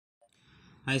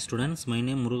Hi students, my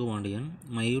name Murugavandiyan.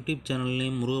 My YouTube channel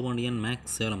name Murugavandiyan Max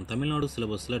Salem. Tamil Nadu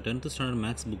syllabus 10th standard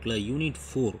Max book unit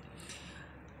 4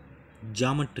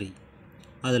 geometry.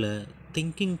 அதில்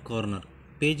thinking corner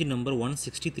page number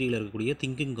 163 இருக்கக்கூடிய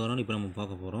thinking corner இப்போ நம்ம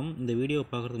பார்க்க போகிறோம். இந்த video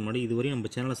பார்க்குறதுக்கு முன்னாடி இதுவரையும்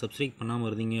நம்ம சேனலை சப்ஸ்கிரைப் பண்ணாமல்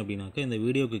இருந்தீங்க அப்படின்னாக்கா இந்த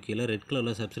வீடியோக்கு கீழே ரெட்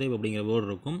கலரில் சப்ஸ்கிரைப் அப்படிங்கிற வேர்டு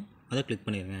இருக்கும், அதை கிளிக்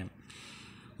பண்ணிடுங்க.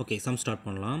 ஓகே, சம் ஸ்டார்ட்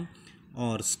பண்ணலாம்.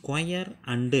 R square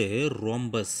and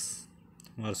rhombus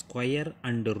or square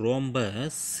and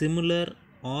rhombus similar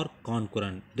or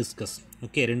concurrent, discuss.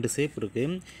 Okay, ரெண்டு ஷேப்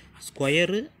இருக்குது,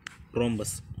 ஸ்கொயரு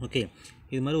ரோம்பஸ். ஓகே,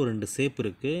 இது மாதிரி ஒரு ரெண்டு ஷேப்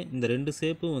இருக்குது. இந்த ரெண்டு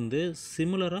ஷேப்பு வந்து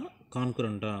சிமிலராக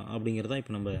கான்குரண்ட்டாக அப்படிங்கிறத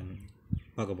இப்போ நம்ம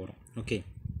பார்க்க போகிறோம். ஓகே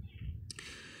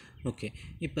ஓகே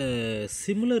இப்போ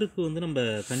சிமிலருக்கு வந்து நம்ம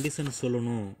கண்டிஷன்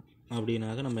சொல்லணும்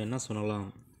அப்படின்னாக்க நம்ம என்ன சொல்லலாம்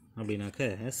அப்படின்னாக்க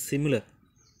சிமிலர்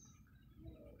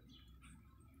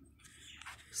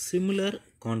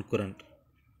கான்குரண்ட்,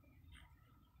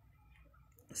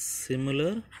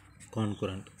 சிமிலர்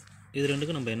கான்குரண்ட். இது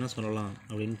ரெண்டுக்கும் நம்ம என்ன சொல்லலாம்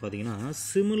அப்படின்னு பார்த்தீங்கன்னா,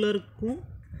 சிமிலருக்கும்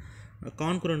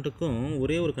கான்குரண்ட்டுக்கும்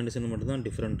ஒரே ஒரு கண்டிஷன் மட்டும்தான்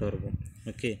டிஃப்ரெண்ட்டாக இருக்கும்.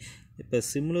 ஓகே, இப்போ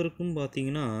சிமிலருக்கும்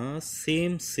பார்த்தீங்கன்னா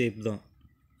சேம் ஷேப் தான்,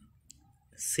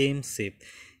 சேம் ஷேப்.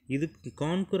 இதுக்கு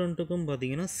கான்குரண்ட்டுக்கும்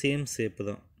பார்த்தீங்கன்னா சேம் ஷேப்பு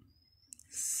தான்,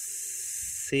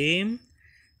 சேம்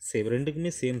ஷேப்.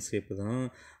 ரெண்டுக்குமே சேம் ஷேப்பு தான்.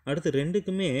 அடுத்து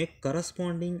ரெண்டுக்குமே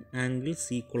கரஸ்பாண்டிங் ஆங்கிள்ஸ்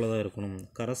ஈக்குவலாக தான் இருக்கணும்.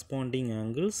 கரஸ்பாண்டிங்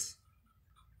ஆங்கிள்ஸ்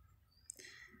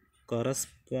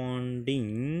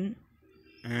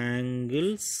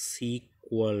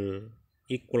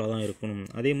ஈக்குவலாக தான் இருக்கணும்.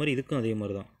 அதே மாதிரி இதுக்கும் அதே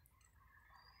மாதிரி தான்,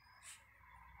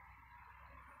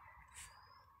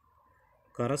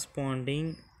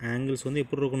 கரஸ்பாண்டிங் ஆங்கிள்ஸ் வந்து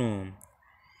எப்படி இருக்கணும்,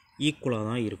 ஈக்குவலாக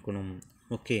தான் இருக்கணும்.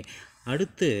 ஓகே,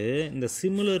 அடுத்து இந்த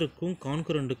சிமிலருக்கும்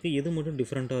கான்குரண்ட்டுக்கும் எது மட்டும்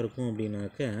டிஃப்ரெண்ட்டாக இருக்கும்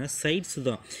அப்படின்னாக்க சைட்ஸ்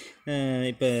தான்.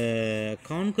 இப்போ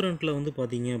கான்குரண்ட்டில் வந்து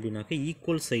பார்த்தீங்க அப்படின்னாக்க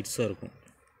ஈக்குவல் சைட்ஸாக இருக்கும்,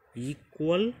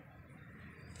 ஈக்குவல்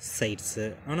சைட்ஸு.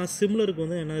 ஆனால் சிமிலருக்கு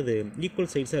வந்து என்னது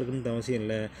ஈக்குவல் சைட்ஸாக இருக்குன்னு அவசியம்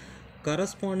இல்லை.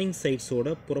 கரஸ்பாண்டிங்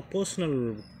சைட்ஸோட ப்ரொப்போஷனல்,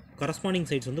 கரஸ்பாண்டிங்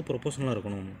சைட்ஸ் வந்து ப்ரொப்போஷனலாக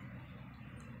இருக்கணும்.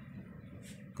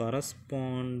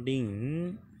 Corresponding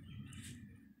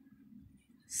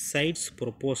sides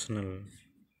proportional,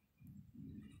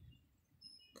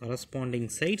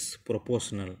 corresponding sides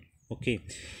proportional. Okay,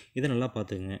 இதை நல்லா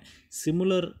பார்த்துக்குங்க.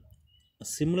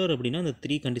 சிமிலர் அப்படின்னா இந்த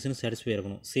த்ரீ கண்டிஷன் சாட்டிஸ்ஃபை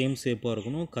இருக்கணும். சேம் ஷேப்பாக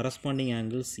இருக்கணும், கரஸ்பாண்டிங்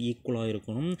ஆங்கிள்ஸ் ஈக்குவலாக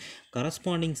இருக்கணும்,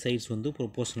 கரஸ்பாண்டிங் சைட்ஸ் வந்து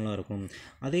ப்ரொப்போஷனலாக இருக்கணும்.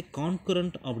 அதே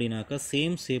கான்குரண்ட் அப்படின்னாக்கா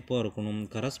சேம் ஷேப்பாக இருக்கணும்,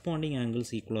 கரஸ்பாண்டிங்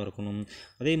ஆங்கிள்ஸ் ஈக்குவலாக இருக்கணும்,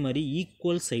 அதே மாதிரி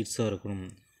ஈக்குவல் சைட்ஸாக இருக்கணும்.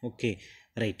 Okay,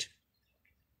 right.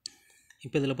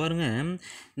 இப்போ இதில் பாருங்கள்,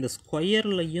 இந்த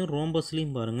ஸ்கொயர்லையும்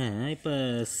ரோம்பஸ்லையும் பாருங்கள், இப்போ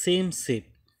சேம் ஷேப்.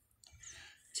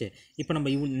 சரி, இப்போ நம்ம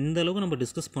இந்த அளவுக்கு நம்ம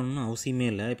டிஸ்கஸ் பண்ணணும்னு அவசியமே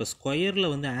இல்லை. இப்போ ஸ்கொயரில்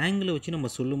வந்து ஆங்கிளை வச்சு நம்ம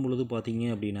சொல்லும் பொழுது பார்த்தீங்க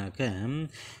அப்படின்னாக்க,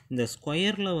 இந்த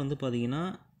ஸ்கொயரில் வந்து பார்த்திங்கன்னா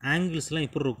ஆங்கிள்ஸ்லாம்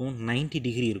எப்படி இருக்கும், 90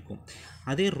 டிகிரி இருக்கும்.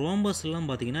 அதே ரோம்பஸ்லாம்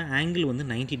பார்த்திங்கன்னா ஆங்கிள் வந்து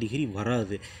 90 டிகிரி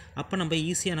வராது. அப்போ நம்ம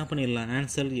ஈஸியாக என்ன பண்ணிடலாம்,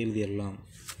 ஆன்சர் எழுதிடலாம்.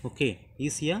 ஓகே,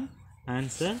 ஈஸியாக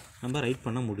ஆன்சர் நம்ம ரைட்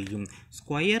பண்ண முடியும்.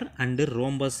 Square and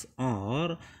rhombus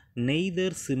R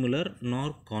neither similar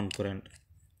நார் congruent.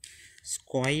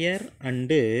 Square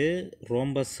and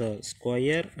rhombus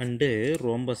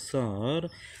R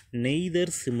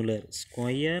neither similar.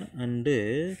 Square and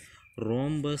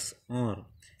rhombus R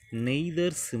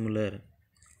neither similar,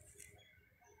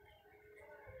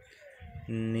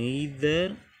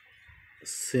 neither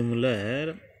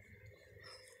similar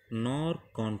நார்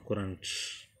கான்குரண்ட்,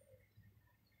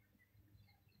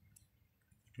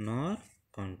 நார்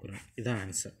கான்குரண்ட். இதுதான்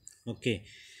ஆன்சர். ஓகே,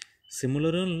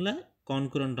 சிமிலரும் இல்லை,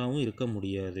 கான்குரண்ட்டாகவும் இருக்க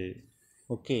முடியாது.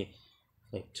 Okay,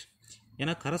 right.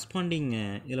 ஏன்னா கரஸ்பாண்டிங்,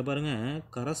 இதில் பாருங்கள்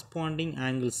கரஸ்பாண்டிங்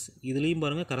ஆங்கிள்ஸ், இதுலேயும்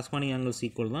பாருங்கள் கரஸ்பாண்டிங் ஆங்கிள்ஸ்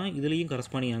ஈக்குவல் தான், இதுலேயும்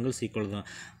கரஸ்பாண்டிங் ஆங்கிள்ஸ் ஈக்குவல் தான்.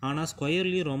 ஆனால்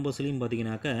ஸ்கொயர்லேயும் ரோம்பஸ்லேயும்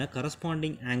பார்த்தீங்கன்னாக்கா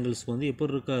கரஸ்பாண்டிங் ஆங்கிள்ஸ் வந்து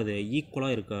எப்படி இருக்காது,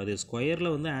 ஈக்குவலாக இருக்காது.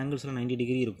 ஸ்கொயரில் வந்து ஆங்கிள்ஸில் 90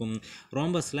 டிகிரி இருக்கும்,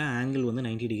 ரோம்பஸில் ஆங்கிள் வந்து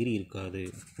 90 டிகிரி இருக்காது.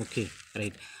 Okay,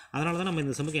 right. அதனால தான் நம்ம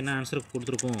இந்த சம்முக்கு என்ன ஆன்சர்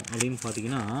கொடுத்துருக்கோம் அப்படின்னு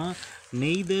பார்த்தீங்கன்னா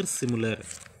neither similar.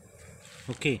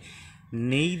 Okay,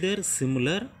 neither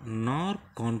similar நார்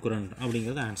கான்குரண்ட்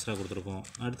அப்படிங்கிறது ஆன்சராக கொடுத்துருக்கோம்.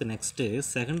 அடுத்து நெக்ஸ்ட்டு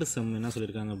செகண்ட் சம் என்ன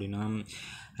சொல்லியிருக்காங்க அப்படின்னா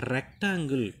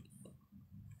ரெக்டாங்கிள்.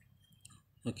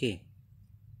 Okay,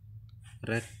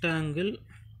 rectangle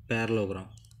parallelogram.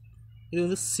 இது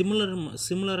வந்து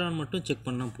சிமிலரான மட்டும் செக்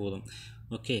பண்ணால் போதும்.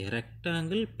 Okay,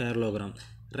 rectangle parallelogram.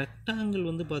 ரெக்டாங்கிள்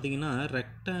வந்து பார்த்திங்கன்னா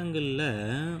ரெக்டாங்கிளில்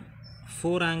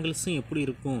 4 ஆங்கிள்ஸும் எப்படி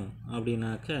இருக்கும்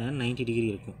அப்படின்னாக்க 90 டிகிரி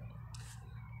இருக்கும்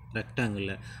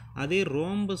ரெக்டாங்கிளில். அதே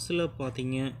ரோம்பஸில்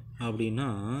பார்த்தீங்க அப்படின்னா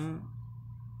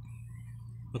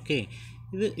ஓகே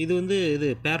இது வந்து இது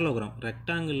பேரலோகிராம்.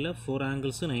 ரெக்டாங்கிளில் 4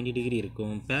 ஆங்கிள்ஸும் 90 டிகிரி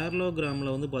இருக்கும்.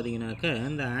 பேரலோகிராமில் வந்து பார்த்தீங்கன்னாக்கா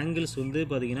இந்த ஆங்கிள்ஸ் வந்து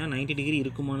பார்த்தீங்கன்னா 90 டிகிரி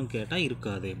இருக்குமான்னு கேட்டால்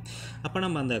இருக்காது. அப்போ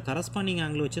நம்ம அந்த கரஸ்பாண்டிங்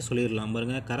ஆங்கிள் வச்சு சொல்லிடலாம்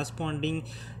பாருங்கள். கரஸ்பாண்டிங்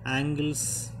ஆங்கிள்ஸ்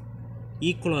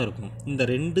ஈக்குவலாக இருக்கும். இந்த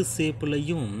ரெண்டு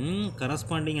ஷேப்லையும்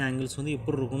கரஸ்பாண்டிங் ஆங்கிள்ஸ் வந்து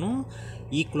எப்படி இருக்கணும்?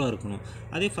 ஈக்குவலாக இருக்கணும்.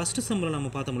 அதே ஃபஸ்ட்டு சம்மில்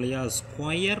நம்ம பார்த்தோம் இல்லையா,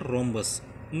 ஸ்கொயர் ரோம்பஸ்,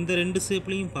 இந்த ரெண்டு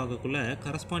ஷேப்லேயும் பார்க்கக்குள்ள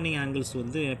கரஸ்பாண்டிங் ஆங்கிள்ஸ்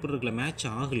வந்து எப்படி இருக்கல, மேட்ச்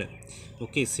ஆகலை.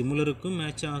 ஓகே, சிமிலருக்கும்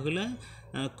மேட்ச் ஆகலை,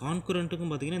 கான்குரண்ட்டுக்கும்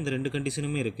பார்த்திங்கன்னா இந்த ரெண்டு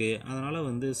கண்டிஷனுமே இருக்குது. அதனால்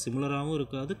வந்து சிமிலராகவும்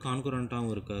இருக்காது,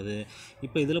 கான்குரண்ட்டாகவும் இருக்காது.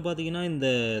 இப்போ இதில் பார்த்திங்கன்னா இந்த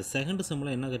செகண்ட்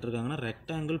சம்மில் என்ன கேட்டிருக்காங்கன்னா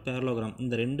ரெக்டாங்கிள் பேரலோகிராம்,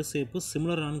 இந்த ரெண்டு ஷேப்பு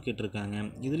சிமிலரானு கேட்டிருக்காங்க.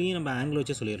 இதுலேயும் நம்ம ஆங்கிள்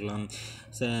வச்சே சொல்லிடலாம்.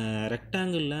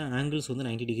 ரெக்டாங்கிளில் ஆங்கிள்ஸ் வந்து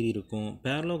 90 டிகிரி இருக்கும்,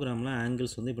 பேரலோகிராமில்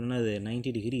ஆங்கிள்ஸ் வந்து எப்படின்னா அது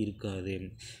 90 டிகிரி இருக்காது.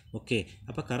 ஓகே,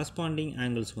 அப்போ கரஸ்பாண்டிங்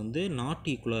ஆங்கிள்ஸ் வந்து நாட்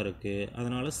ஈக்குவலாக இருக்குது,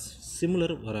 அதனால்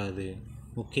சிமிலர் வராது.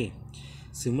 ஓகே,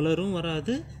 சிமிலரும்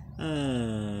வராது,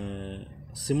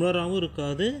 சிமிலராகவும்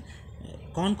இருக்காது,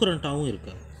 கான்குரண்ட்டாகவும்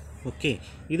இருக்காது. ஓகே,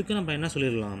 இதுக்கு நம்ம என்ன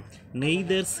சொல்லிடலாம்?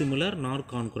 நெய்தர் சிமிலர் நார்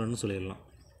கான்குரண்ட்னு சொல்லிடலாம்.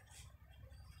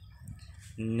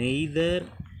 நெய்தர்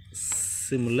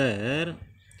சிமிலர்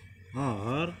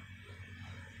ஆர்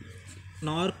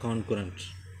நார் கான்குரண்ட்,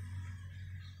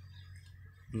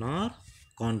 நார்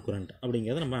கான்குரண்ட்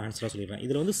அப்படிங்கிறத நம்ம ஆன்சராக சொல்லிடுறேன்.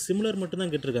 இதில் வந்து சிமிலர்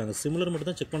மட்டும்தான் கேட்டிருக்காங்க, சிமிலர்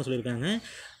மட்டும் தான் செக் பண்ண சொல்லியிருக்காங்க.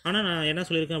 ஆனால் நான் என்ன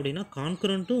சொல்லியிருக்கேன் அப்படின்னா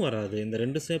கான்குரண்ட்டும் வராது, இந்த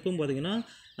ரெண்டு ஷேப்பும் பார்த்திங்கன்னா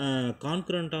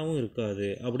கான்குரண்ட்டாகவும் இருக்காது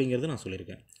அப்படிங்கிறது நான்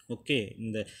சொல்லியிருக்கேன். ஓகே,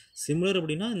 இந்த சிமிலர்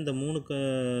அப்படின்னா இந்த 3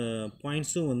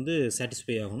 பாயிண்ட்ஸும் வந்து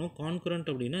சாட்டிஸ்ஃபை ஆகணும், கான்குரண்ட்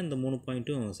அப்படின்னா இந்த 3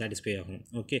 பாயிண்ட்டும் சாட்டிஸ்ஃபை ஆகணும்.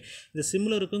 ஓகே, இந்த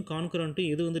சிமிலருக்கும் கான்குரண்ட்டும்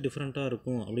எது வந்து டிஃப்ரெண்ட்டாக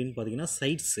இருக்கும் அப்படின்னு பார்த்தீங்கன்னா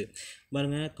சைட்ஸு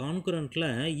பாருங்கள். கான்குரண்ட்டில்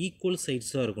ஈக்குவல்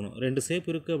சைட்ஸாக இருக்கணும். ரெண்டு ஷேப்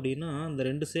இருக்குது அப்படின்னா அந்த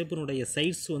ரெண்டு ஷேப்பினுடைய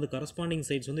சைட்ஸ் வந்து கரஸ்பாண்டிங்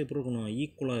சைட்ஸ் வந்து எப்படி இருக்கணும்?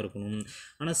 ஈக்குவலாக இருக்கணும்.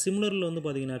 ஆனால் சிமிலரில் வந்து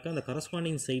பார்த்திங்கனாக்கா அந்த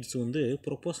கரஸ்பாண்டிங் சைட்ஸ் வந்து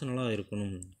ப்ரொப்போஷனலாக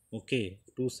இருக்கணும். ஓகே,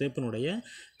 டூ ஷேப்பினுடைய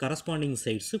கரஸ்பாண்டிங்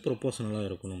சைட்ஸு ப்ரொப்போஷனலாக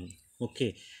இருக்கணும். Okay,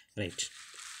 right.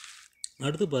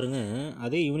 அடுத்து பாருங்கள்,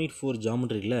 அதே unit 4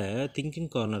 ஜாமெட்ரியில்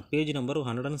thinking corner page number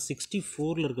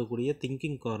 164 இருக்கக்கூடிய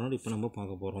திங்கிங் கார்னர் இப்போ நம்ம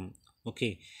பார்க்க போகிறோம். Okay,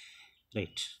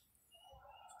 right.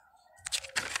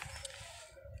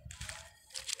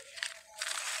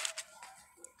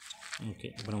 ஓகே,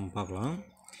 இப்போ நம்ம பார்க்கலாம்.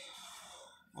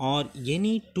 Or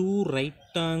any two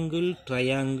right angle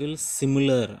triangle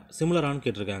சிமிலரானு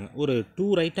கேட்டிருக்காங்க. ஒரு 2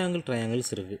 ரைட் ஆங்கிள்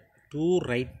ட்ரையாங்கிள்ஸ் இருக்குது, 2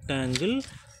 ரைட் ஆங்கிள்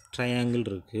ட்ரையாங்கிள்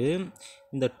இருக்குது.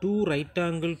 இந்த 2 ரைட்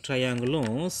ஆங்கிள்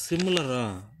ட்ரையாங்கிளும் சிமிலரா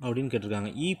அப்படின்னு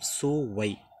கேட்டிருக்காங்க. ஈப் ஸோ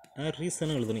ஒய்,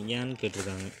 ரீசனும் எழுதணும், ஏன்னு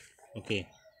கேட்டிருக்காங்க. Okay,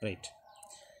 right.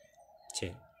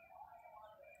 சரி,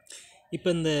 இப்போ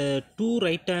இந்த 2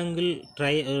 ரைட் ஆங்கிள்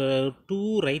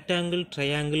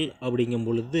ட்ரையாங்கிள் அப்படிங்கும்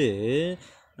பொழுது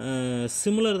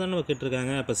சிமிலர் தான் நம்ம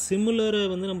கேட்டிருக்காங்க. அப்போ சிமிலரை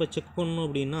வந்து நம்ம செக் பண்ணணும்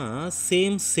அப்படின்னா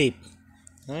சேம்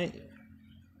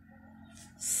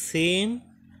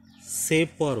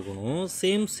ஷேப்பாக இருக்கணும்.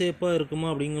 சேம் ஷேப்பாக இருக்குமா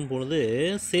அப்படிங்கும் பொழுது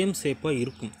சேம் ஷேப்பாக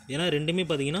இருக்கும். ஏன்னா ரெண்டுமே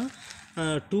பார்த்திங்கன்னா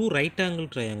 2 ரைட்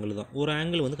ஆங்கிள் ட்ரையாங்கிள் தான். ஒரு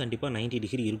ஆங்கிள் வந்து கண்டிப்பாக 90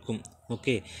 டிகிரி இருக்கும்.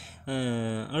 ஓகே,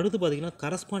 அடுத்து பார்த்திங்கன்னா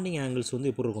கரஸ்பாண்டிங் ஆங்கிள்ஸ்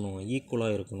வந்து எப்படி இருக்கணும்?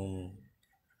 ஈக்குவலாக இருக்கணும்.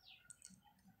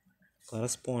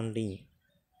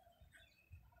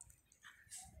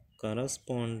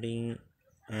 கரஸ்பாண்டிங்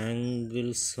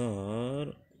ஆங்கிள்ஸ் ஆர்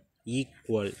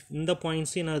ஈக்குவல், இந்த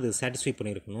பாயிண்ட்ஸையும் நான் அது சாட்டிஸ்ஃபை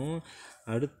பண்ணியிருக்கணும்.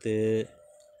 அடுத்து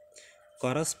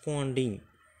corresponding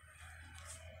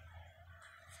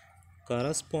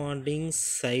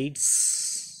sides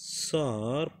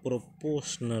are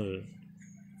proportional.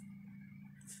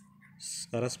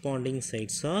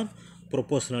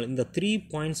 இந்த 3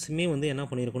 பாயிண்ட்ஸுமே வந்து என்ன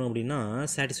பண்ணியிருக்கணும் அப்படின்னா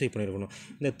சாட்டிஸ்ஃபை பண்ணியிருக்கணும்.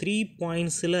 இந்த 3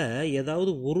 பாயிண்ட்ஸில்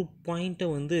ஏதாவது ஒரு பாயிண்ட்டை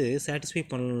வந்து சாட்டிஸ்ஃபை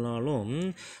பண்ணாலும்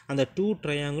அந்த 2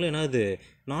 ட்ரையாங்கிளும் என்னது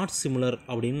நாட் சிமிலர்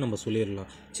அப்படின்னு நம்ம சொல்லிடலாம்.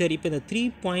 சரி, இப்போ இந்த 3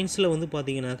 பாயிண்ட்ஸில் வந்து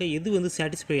பார்த்திங்கனாக்கா எது வந்து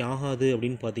சாட்டிஸ்ஃபை ஆகாது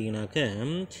அப்படின்னு பார்த்தீங்கன்னாக்கா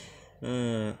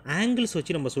ஆங்கிள்ஸ்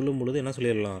வச்சு நம்ம சொல்லும் பொழுது என்ன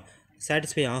சொல்லிடலாம்?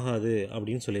 சாட்டிஸ்ஃபை ஆகாது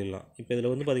அப்படின்னு சொல்லிடலாம். இப்போ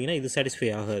இதில் வந்து பார்த்திங்கன்னா இது சாட்டிஸ்ஃபை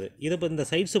ஆகாது. இதை இப்போ இந்த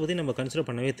சைட்ஸை பற்றி நம்ம கன்சிடர்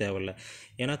பண்ணவே தேவையில்லை.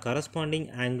 ஏன்னா கரஸ்பாண்டிங்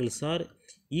ஆங்கிள்ஸ் ஆர்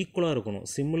ஈக்குவலாக இருக்கணும்.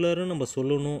 சிமிலர்னு நம்ம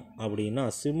சொல்லணும்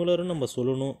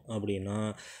அப்படின்னா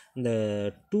இந்த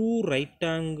 2 ரைட்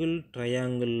ஆங்கிள்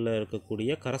ட்ரையாங்கிளில் இருக்கக்கூடிய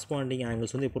கரஸ்பாண்டிங்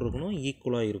ஆங்கிள்ஸ் வந்து எப்படி இருக்கணும்?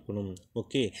 ஈக்குவலாக இருக்கணும்.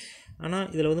 ஓகே, ஆனால்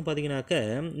இதில் வந்து பார்த்திங்கனாக்கா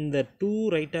இந்த 2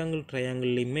 ரைட் ஆங்கிள்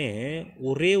ட்ரையாங்கிள்லையுமே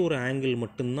ஒரே ஒரு ஆங்கிள்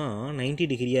மட்டும்தான் 90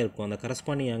 டிகிரியாக இருக்கும். அந்த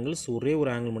கரஸ்பாண்டிங் ஆங்கிள்ஸ் ஒரே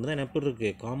ஒரு ஆங்கிள் மட்டும்தான் எப்படி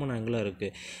இருக்குது? காமன் ஆங்கிளாக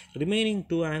இருக்குது. ரிமைனிங்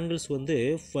 2 ஆங்கிள்ஸ் வந்து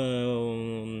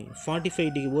 45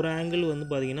 டிகிரி. ஒரு ஆங்கிள் வந்து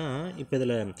பார்த்திங்கன்னா இப்போ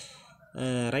இதில்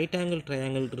ரைட் ஆங்கிள்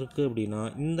ட்ரையாங்கிள் இருக்குது அப்படின்னா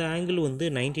இந்த ஆங்கிள் வந்து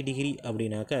 90 டிகிரி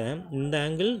அப்படின்னாக்க இந்த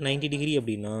ஆங்கிள் 90 டிகிரி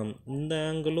அப்படின்னா இந்த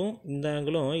ஆங்கிளும்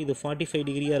இது 45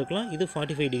 டிகிரியாக இருக்கலாம், இது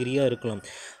 45 டிகிரியாக இருக்கலாம்.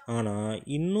 ஆனால்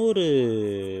இன்னொரு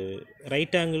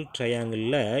ரைட் ஆங்கிள்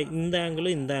ட்ரையாங்கிளில் இந்த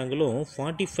ஆங்கிளும்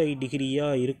 45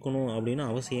 டிகிரியாக இருக்கணும் அப்படின்னு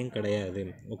அவசியம் கிடையாது.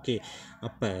 ஓகே,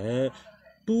 அப்போ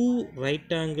 2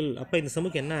 ரைட் ஆங்கிள், அப்போ இந்த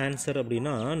சம்முக்கு என்ன ஆன்சர்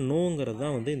அப்படின்னா நோங்கிறது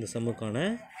தான் வந்து இந்த சம்முக்கான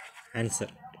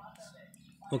ஆன்சர்.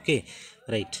 Okay,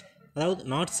 right. அதாவது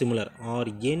not similar or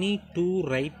any 2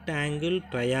 right angle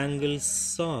triangles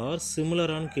R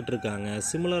சிமிலரான்னு கேட்டிருக்காங்க.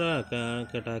 சிமிலராக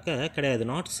கேட்டாக்க கிடையாது,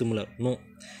 நாட் சிமிலர், நோ.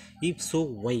 இப் ஸோ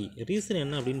ஒய், ரீசன்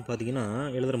என்ன அப்படின்னு பார்த்தீங்கன்னா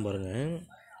எழுதுகிறேன் பாருங்கள்.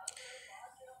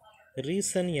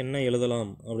 ரீசன் என்ன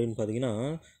எழுதலாம் அப்படின்னு பார்த்தீங்கன்னா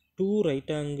 2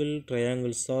 right angle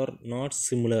triangles R not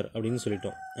similar அப்படின்னு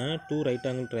சொல்லிட்டோம். 2 right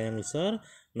angle triangles R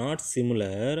not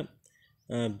similar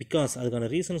because, அதுக்கான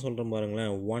ரீசன் சொல்கிறேன்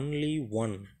பாருங்களேன். Only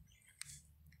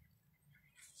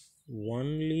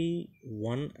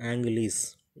one angle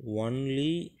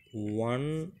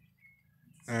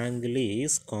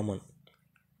is common.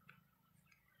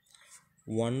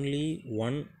 Only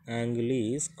one angle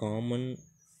is common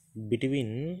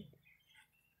between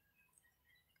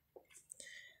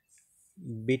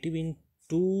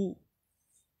two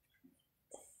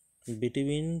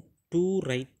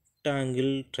right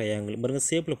angle triangle. பாருங்கள்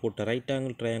ஷேப்பில் போட்ட right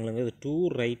angle ட்ரையாங்கிள்ங்கிறது 2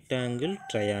 right angle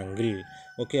triangle.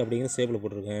 Okay, அப்படிங்கிற ஷேப்பில்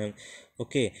போட்டிருக்கேன்.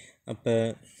 ஓகே, அப்போ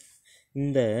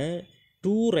இந்த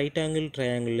 2 ரைட் ஆங்கிள்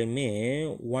ட்ரையாங்கிள்லையுமே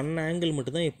 1 ஆங்கிள்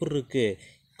மட்டும்தான் எப்படி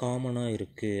இருக்குது, காமனாக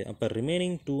இருக்குது. அப்போ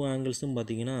ரிமைனிங் 2 ஆங்கிள்ஸும்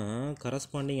பார்த்திங்கன்னா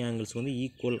கரஸ்பாண்டிங் ஆங்கிள்ஸ் வந்து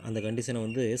ஈக்குவல், அந்த கண்டிஷனை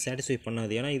வந்து சாட்டிஸ்ஃபை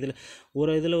பண்ணாது. ஏன்னா இதில்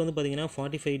வந்து பார்த்திங்கன்னா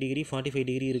 45 டிகிரி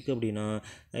இருக்குது அப்படின்னா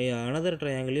அனதர்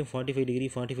ட்ரையாங்கிளையும்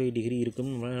 45 டிகிரி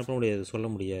இருக்குன்னு நம்மளால் என்ன பண்ண முடியாது, சொல்ல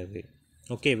முடியாது.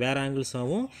 ஓகே, வேறு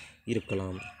ஆங்கிள்ஸாகவும்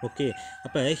இருக்கலாம். ஓகே,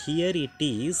 அப்போ here it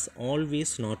is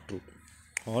always not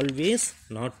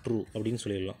true அப்படின்னு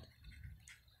சொல்லிடலாம்.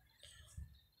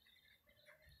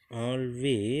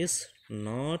 Always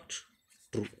not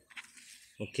true.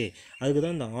 ஓகே, அதுக்கு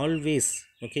தான் இந்த ஆல்வேஸ்.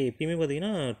 ஓகே, எப்பயுமே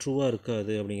பார்த்திங்கன்னா ட்ரூவாக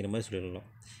இருக்காது அப்படிங்கிற மாதிரி சொல்லிடலாம்.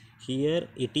 Here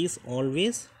it is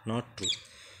always not true.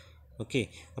 Okay,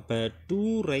 அப்போ 2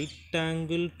 ரைட்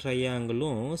ஆங்கிள்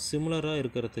ட்ரையாங்கிளும் சிமிலராக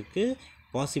இருக்கிறதுக்கு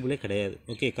பாசிபிளே கிடையாது.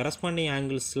 ஓகே, கரஸ்பாண்டிங்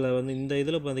ஆங்கிள்ஸில் வந்து இந்த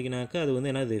இதில் பார்த்திங்கனாக்கா அது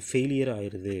வந்து என்னது ஃபெயிலியர்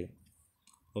ஆயிடுது.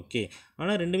 ஓகே,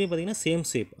 ஆனால் ரெண்டுமே பார்த்திங்கன்னா சேம்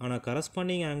ஷேப், ஆனால்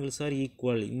கரஸ்பாண்டிங் ஆங்கிள்ஸ் ஆர்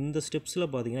ஈக்குவல். இந்த ஸ்டெப்ஸில்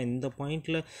பார்த்திங்கன்னா இந்த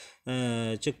பாயிண்டில்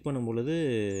செக் பண்ணும் பொழுது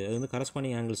அது வந்து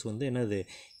கரஸ்பாண்டிங் ஆங்கிள்ஸ் வந்து என்னது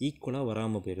ஈக்குவலாக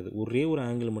வராமல் போயிடுது. ஒரே ஒரு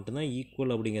ஆங்கிள் மட்டும்தான்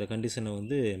ஈக்குவல் அப்படிங்கிற கண்டிஷனை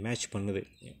வந்து மேட்ச் பண்ணுது.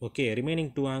 ஓகே,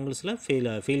 ரிமைனிங் 2 ஆங்கிள்ஸில்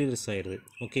ஃபெயிலியர்ஸ் ஆயிடுது.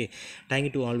 Okay,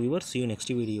 thank you to all viewers. see you next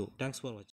video. Thanks for watching.